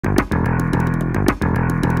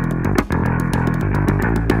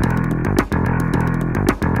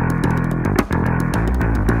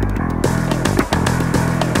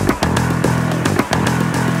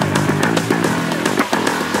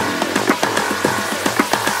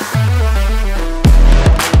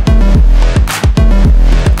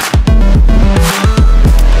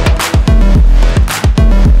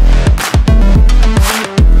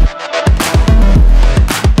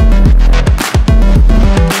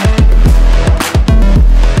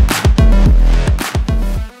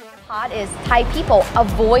Thai people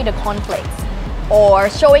avoid the conflicts or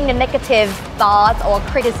showing the negative thoughts or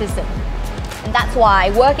criticism. And that's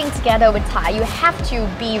why working together with Thai, you have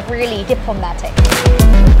to be really diplomatic.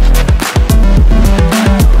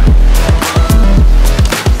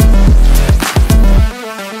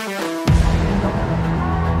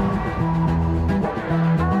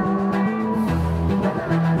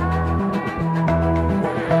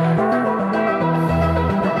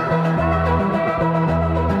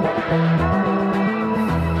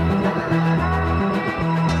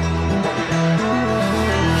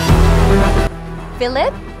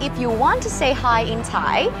 Philip, if you want to say hi in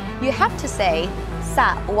Thai, you have to say ส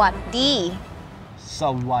วัสดี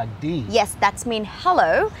Sawadee. Yes, that's mean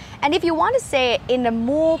hello. And if you want to say it in a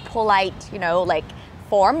more polite, like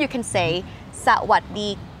form, you can say สวัสดี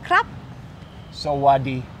ครับ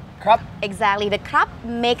Sawadee krap. Exactly, the krap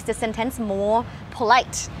makes the sentence more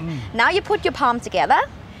polite. Now you put your palm together.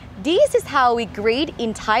 This is how we greet in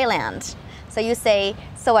Thailand. So you say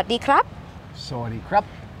สวัสดีครับ Sawadee krap.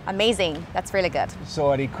 Amazing, that's really good.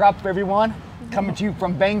 Sawadee krap, everyone. Coming to you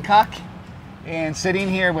from Bangkok and sitting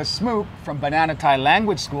here with Smuk from Banana Thai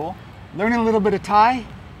Language School, learning a little bit of Thai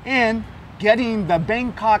and getting the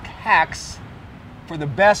Bangkok hacks for the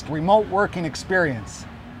best remote working experience.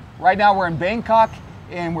 Right now we're in Bangkok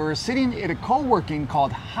and we're sitting at a co-working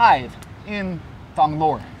called Hive in Thong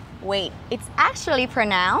Lor. Wait, it's actually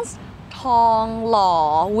pronounced Thong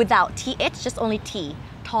Law without TH, just only T.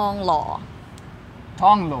 Thong Law.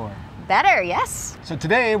 Thong Lor. Better, yes. So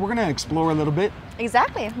today we're going to explore a little bit.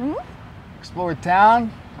 Exactly. Explore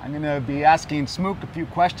town. I'm going to be asking Smuk a few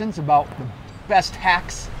questions about the best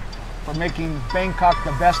hacks for making Bangkok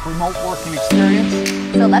the best remote working experience.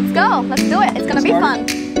 So let's go. Let's do it. It's going to be fun.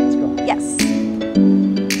 Let's go. Yes.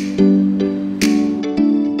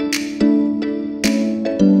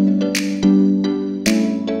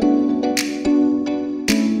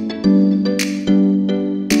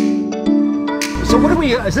 So what are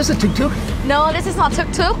we, is this a tuk-tuk? No, this is not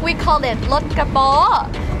tuk-tuk. We call it Lot Kapo,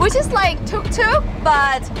 which is like tuk-tuk,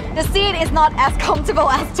 but the seat is not as comfortable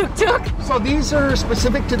as tuk-tuk. So these are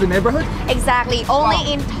specific to the neighborhood? Exactly. Only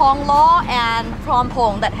in Thong Law and Phrom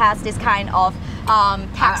Phong that has this kind of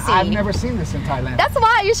taxi. I've never seen this in Thailand. That's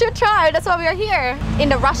why you should try. That's why we are here. In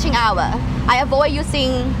the rushing hour, I avoid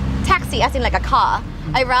using taxi as in like a car.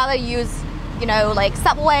 I rather use, like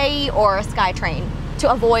subway or SkyTrain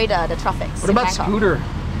to avoid the traffic. What about scooter?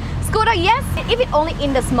 Scooter, yes, if it only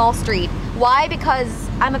in the small street. Why? Because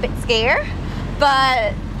I'm a bit scared,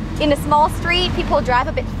 but in the small street, people drive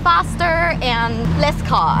a bit faster and less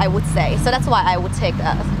car, I would say. So that's why I would take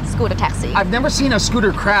a scooter taxi. I've never seen a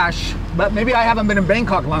scooter crash, but maybe I haven't been in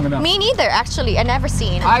Bangkok long enough. Me neither, actually. I never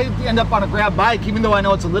seen. I end up on a grab bike, even though I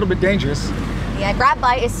know it's a little bit dangerous. Yeah, grab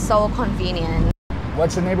bike is so convenient.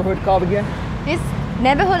 What's the neighborhood called again? This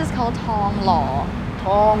neighborhood is called Thong Law.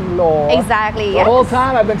 Thong Lor. Exactly. The whole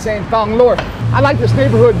time I've been saying Thong Lor. I like this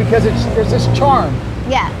neighborhood because there's this charm.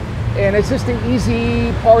 Yeah. And it's just an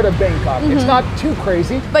easy part of Bangkok. It's not too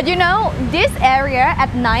crazy. But this area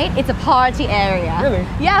at night, it's a party area. Really?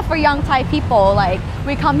 Yeah, for young Thai people, like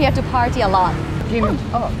we come here to party a lot.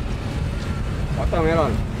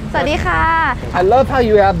 Watermelon. สวัสดีค่ะ I love how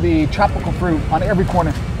you have the tropical fruit on every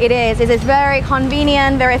corner. It is. It is very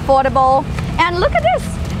convenient, very affordable. And look at this.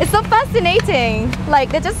 It's so fascinating. Like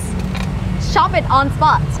they just shop it on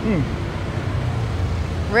spot.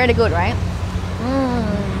 Really good, right?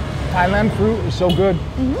 Thailand fruit is so good.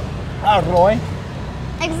 Roy.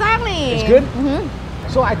 Exactly. It's good?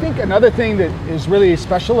 So I think another thing that is really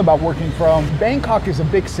special about working from Bangkok is a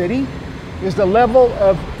big city is the level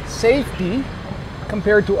of safety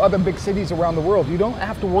compared to other big cities around the world. You don't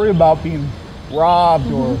have to worry about being robbed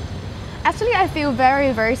or... Actually, I feel very,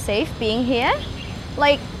 very safe being here.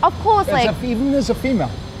 Like, of course, even as a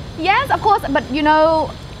female. Yes, of course, but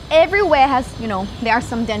everywhere has, there are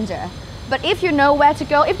some danger. But if you know where to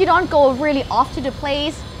go, if you don't go really off to the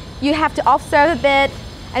place, you have to observe a bit,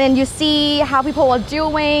 and then you see how people are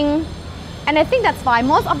doing. And I think that's why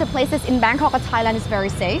most of the places in Bangkok or Thailand is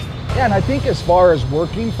very safe. Yeah, and I think as far as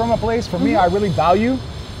working from a place, for me, I really value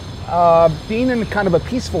being in kind of a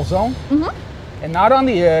peaceful zone and not on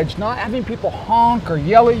the edge, not having people honk or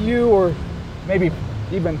yell at you or maybe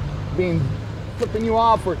even flipping you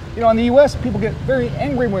off. Or in the US, people get very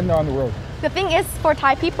angry when they're on the road. The thing is, for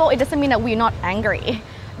Thai people, it doesn't mean that we're not angry.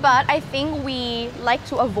 But I think we like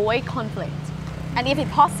to avoid conflict. And if it's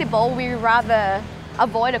possible, we rather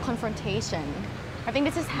avoid a confrontation. I think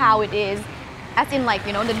this is how it is, as in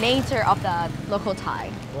the nature of the local Thai.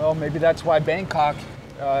 Well, maybe that's why Bangkok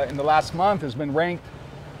in the last month has been ranked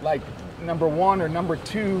like #1 or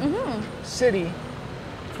 #2 city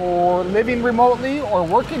for living remotely or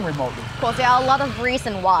working remotely? Of course, there are a lot of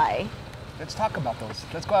reasons why. Let's talk about those.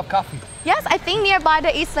 Let's go have coffee. Yes, I think nearby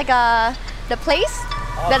there is like the place.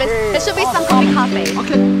 Okay. There should be some coffee cafe.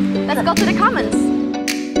 Okay. Let's go to the comments.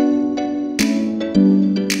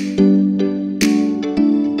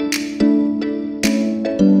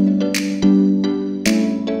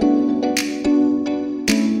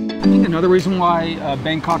 I think another reason why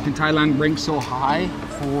Bangkok and Thailand rank so high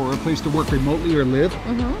for a place to work remotely or live,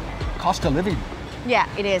 cost of living. Yeah,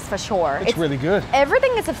 it is for sure. It's really good.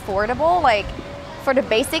 Everything is affordable. Like for the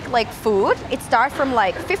basic like food, it starts from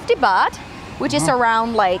like 50 baht, which is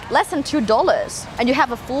around like less than $2, and you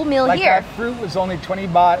have a full meal Like here. that fruit was only 20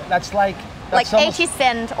 baht. That's like 80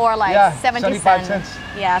 cents or like Yeah, 70 75 cents.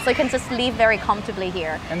 cents. Yeah, so you can just live very comfortably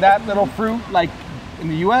here. And that little fruit, like in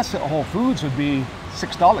the US at Whole Foods, would be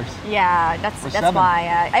 $6. Yeah, that's $7.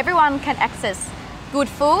 why everyone can access good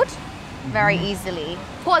food very easily.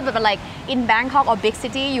 Of course, but like in Bangkok or big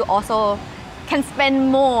city, you also can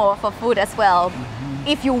spend more for food as well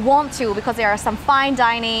if you want to, because there are some fine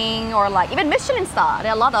dining or like even Michelin star.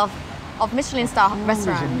 There are a lot of Michelin star Food is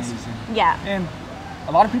restaurants. amazing. Yeah. And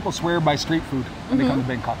a lot of people swear by street food when they come to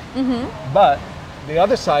Bangkok. But the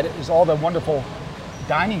other side is all the wonderful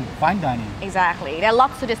dining, fine dining. Exactly. There are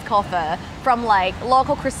lots to discover, from like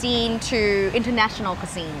local cuisine to international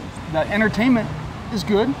cuisine. The entertainment is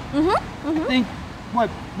good. I think, what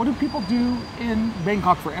do people do in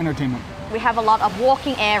Bangkok for entertainment? We have a lot of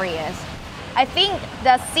walking areas. I think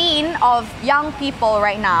the scene of young people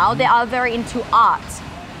right now, they are very into art.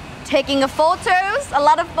 Taking photos, a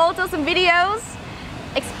lot of photos and videos,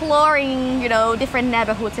 exploring, different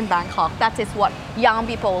neighborhoods in Bangkok. That is what young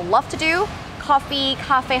people love to do. Coffee,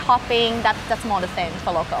 cafe hopping, that's more the thing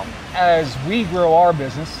for local. As we grow our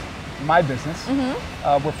business, my business,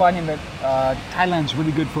 we're finding that Thailand's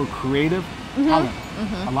really good for creative talent.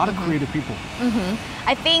 A lot of creative people.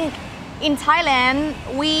 I think in Thailand,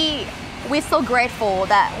 we're so grateful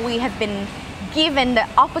that we have been given the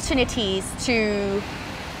opportunities to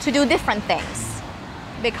do different things.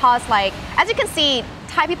 Because like, as you can see,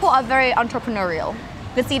 Thai people are very entrepreneurial.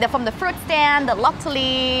 You can see that from the fruit stand, the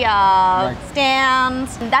lottery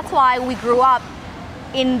stands. And that's why we grew up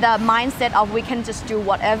in the mindset of we can just do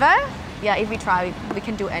whatever. Yeah, if we try, we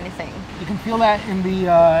can do anything. You can feel that in the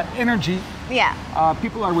energy. Yeah.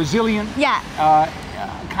 People are resilient. Yeah.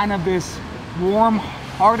 Kind of this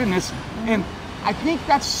warm-heartedness. And I think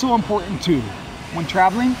that's so important too when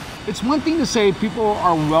traveling. It's one thing to say people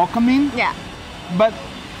are welcoming. Yeah. But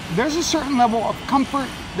there's a certain level of comfort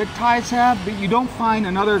that Thais have that you don't find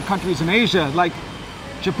in other countries in Asia, like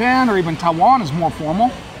Japan or even Taiwan is more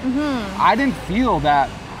formal. I didn't feel that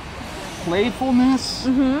playfulness,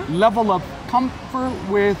 level of comfort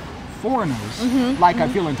with foreigners like I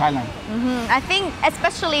feel in Thailand. I think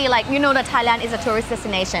especially like, that Thailand is a tourist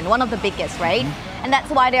destination, one of the biggest, right? And that's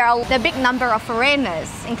why there are the big number of foreigners,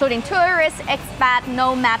 including tourists, expat,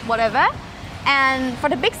 nomad, whatever. And for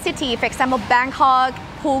the big city, for example, Bangkok,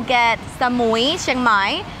 Phuket, Samui, Chiang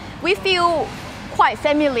Mai, we feel quite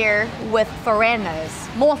familiar with foreigners,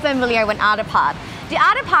 more familiar than other part. The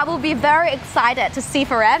other part will be very excited to see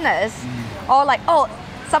foreigners, or like, oh,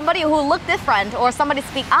 somebody who look different, or somebody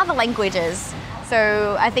speak other languages.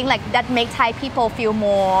 So I think like that makes Thai people feel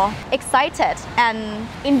more excited. And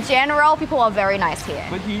in general, people are very nice here.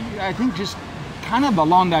 But I think just kind of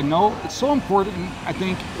along that note, it's so important, I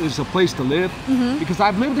think, is a place to live. Because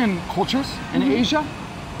I've lived in cultures in Asia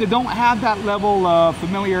that don't have that level of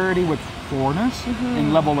familiarity with foreigners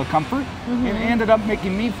and level of comfort. And it ended up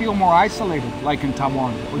making me feel more isolated, like in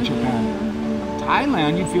Taiwan or Japan.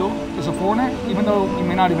 Thailand, you feel, is a foreigner, even though you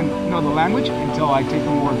may not even know the language until I take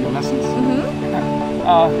more of your lessons.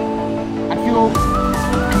 I feel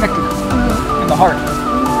connected in the heart.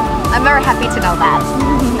 I'm very happy to know that.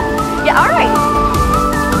 Yeah, all right.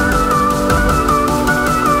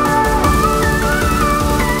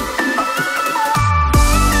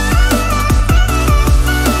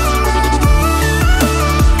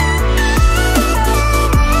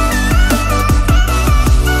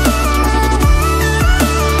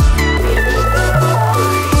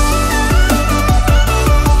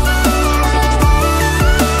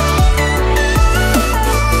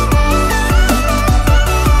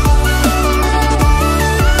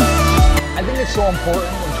 So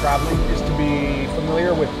important when traveling is to be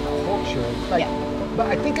familiar with culture. Like, but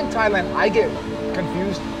I think in Thailand I get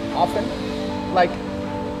confused often, like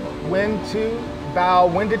when to bow,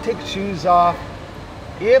 when to take shoes off,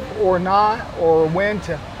 if or not, or when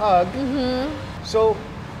to hug. So,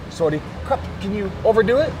 sorry, can you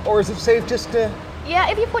overdo it, or is it safe just to? Yeah,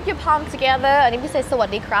 if you put your palm together and if you say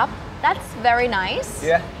 "Sawadee krap," That's very nice.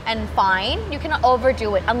 Yeah. And fine. You cannot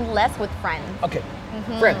overdo it unless with friends. Okay,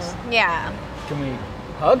 friends. Yeah. Can we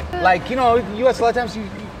hug? Like, you know, US a lot of times,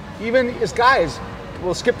 even as guys,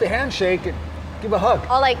 we'll skip the handshake and give a hug.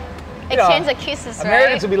 Or like exchange the kisses, right?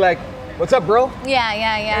 Americans will be like, what's up, bro?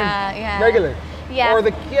 Yeah. Regular. Yeah. Or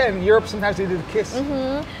in Europe, sometimes they do the kiss.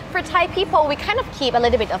 For Thai people, we kind of keep a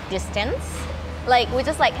little bit of distance. Like, we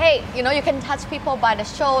just like, hey, you know, you can touch people by the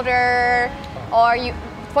shoulder, or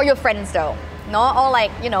for your friends though, no? Or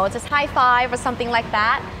like, you know, just high five or something like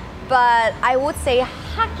that. But I would say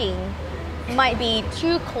hugging might be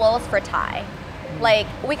too close for Thai. Like,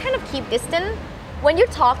 we kind of keep distance. When you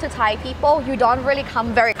talk to Thai people, you don't really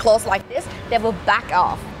come very close like this. They will back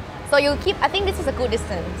off. So you keep, I think this is a good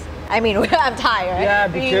distance. I mean, I'm Thai, right? Yeah,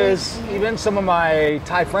 because even some of my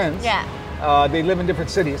Thai friends, they live in different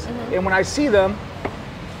cities. And when I see them,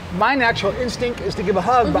 my natural instinct is to give a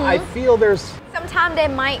hug, but I feel there's... Sometimes they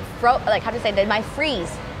might, they might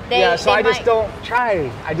freeze. I just don't try.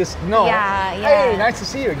 I just know. Hey, nice to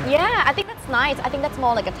see you again. Yeah, I think that's nice. I think that's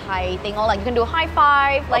more like a Thai thing. Or like you can do a high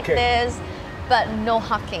five like this, but no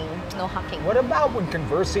hugging. What about when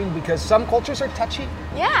conversing? Because some cultures are touchy.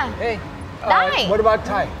 Yeah. Hey, Nice. what about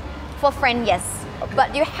Thai? For friends, yes.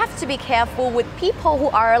 But you have to be careful with people who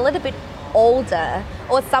are a little bit older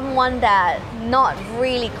or someone that not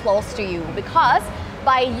really close to you, because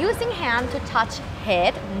by using hand to touch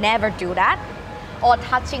head, never do that. Or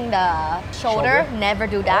touching the shoulder, never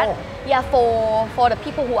do that. Yeah, for the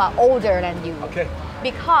people who are older than you. Okay.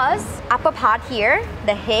 Because upper part here,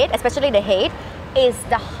 the head, especially the head, is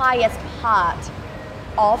the highest part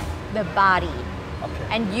of the body. Okay.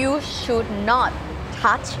 And you should not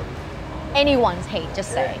touch anyone's head,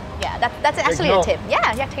 just say. Yeah, that's actually a tip.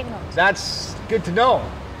 Yeah, take notes. That's good to know.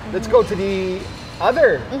 Let's go to the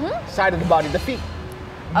other side of the body, the feet.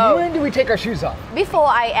 When do we take our shoes off? Before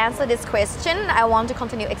I answer this question, I want to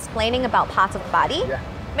continue explaining about parts of the body. Yeah.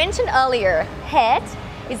 Mentioned earlier, head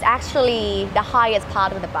is actually the highest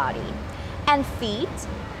part of the body, and feet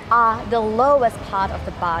are the lowest part of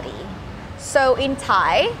the body. So in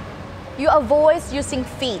Thai, you avoid using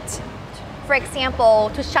feet. For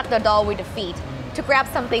example, to shut the door with the feet, to grab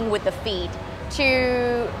something with the feet,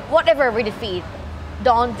 to whatever with the feet.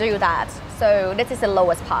 Don't do that. So this is the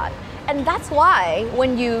lowest part. And that's why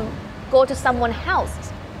when you go to someone's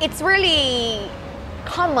house, it's really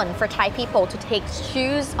common for Thai people to take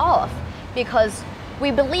shoes off, because we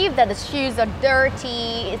believe that the shoes are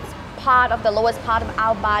dirty, it's part of the lowest part of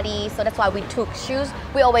our body, so that's why we took shoes.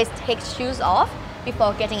 We always take shoes off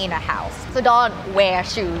before getting in a house. So don't wear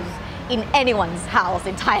shoes in anyone's house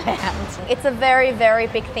in Thailand. It's a very, very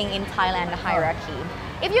big thing in Thailand, the hierarchy.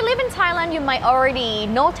 If you live in Thailand, you might already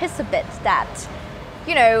notice a bit that,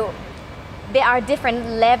 you know, there are different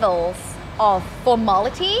levels of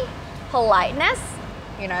formality, politeness,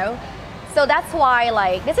 you know. So that's why,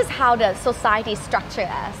 like, this is how the society is structured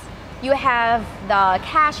as. You have the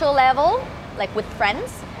casual level, like with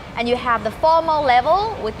friends, and you have the formal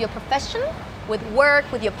level with your profession, with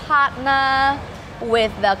work, with your partner,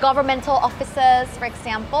 with the governmental officers, for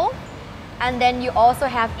example. And then you also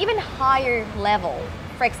have even higher level.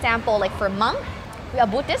 For example, like for monk, we are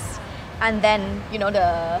Buddhists, and then, you know,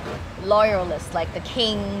 the loyalists, like the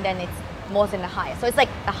king, then it's most in the highest. So it's like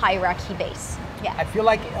the hierarchy base. Yeah. I feel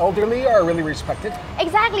like elderly are really respected.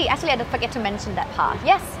 Exactly. Actually, I did forget to mention that part.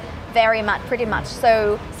 Yes, very much, pretty much.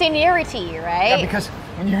 So seniority, right? Yeah, because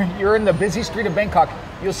when you're in the busy street of Bangkok,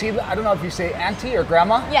 you'll see, I don't know if you say auntie or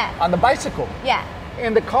grandma, on the bicycle. Yeah.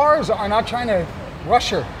 And the cars are not trying to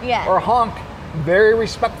rush her or honk. Very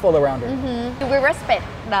respectful around her. We respect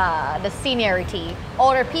the seniority.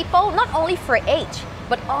 Older people, not only for age,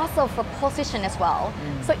 but also for position as well.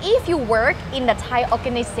 So if you work in the Thai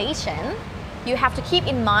organization, you have to keep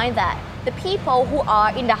in mind that the people who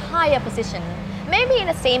are in the higher position, maybe in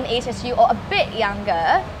the same age as you or a bit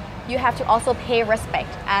younger, you have to also pay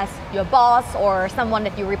respect as your boss or someone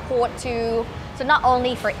that you report to. So not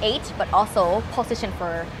only for age, but also position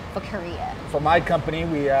for career. For my company,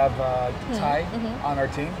 we have Thai on our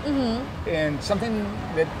team. And something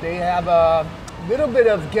that they have a little bit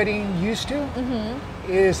of getting used to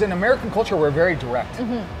is in American culture, we're very direct.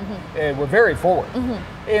 We're very forward.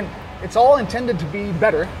 And it's all intended to be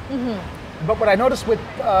better. But what I noticed with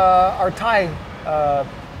our Thai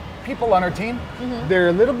people on our team, they're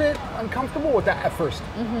a little bit uncomfortable with that at first.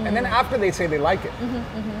 And then after they say they like it.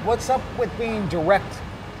 What's up with being direct?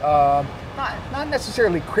 Not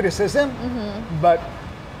necessarily criticism, but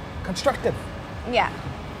constructive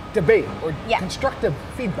debate or constructive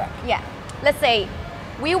feedback. Let's say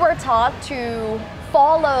we were taught to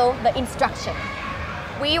follow the instruction.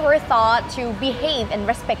 we were taught to behave and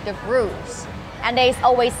respect the rules. And there's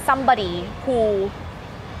always somebody who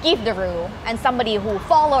give the rule and somebody who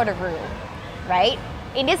follow the rule, right?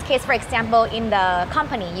 In this case, for example, in the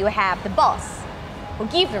company, you have the boss who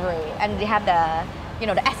give the rule, and you have the,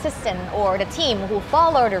 the assistant or the team who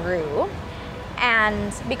follow the rule.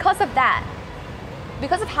 And because of that,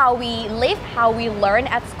 because of how we live, how we learn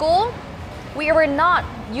at school, we were not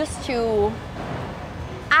used to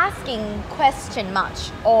asking question much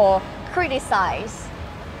or criticize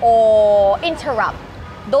or interrupt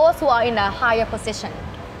those who are in a higher position.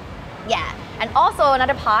 Yeah, and also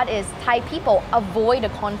another part is Thai people avoid the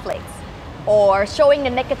conflicts or showing the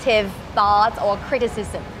negative thoughts or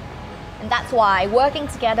criticism. And that's why working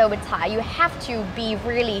together with Thai, you have to be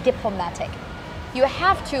really diplomatic. You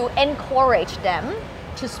have to encourage them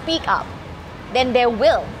to speak up. Then they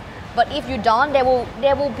will. But if you don't, they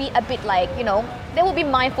will be a bit like, they will be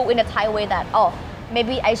mindful in a Thai way that, oh,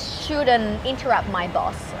 maybe I shouldn't interrupt my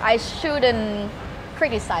boss. I shouldn't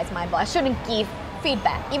criticize my boss. I shouldn't give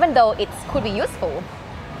feedback, even though it could be useful.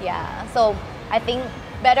 Yeah, so I think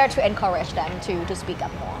better to encourage them to speak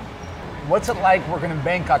up more. What's it like working in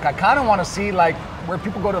Bangkok? I kind of want to see like where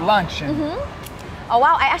people go to lunch. And Oh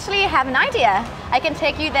wow, I actually have an idea. I can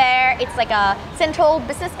take you there. It's like a central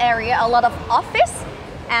business area, a lot of office,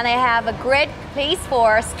 and I have a great place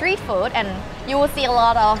for street food, and you will see a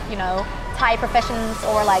lot of, Thai professions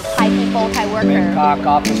or like Thai people, Thai workers. Bangkok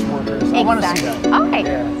office workers. I want to see that. Okay,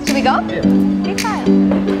 Yeah. should we go? Yeah.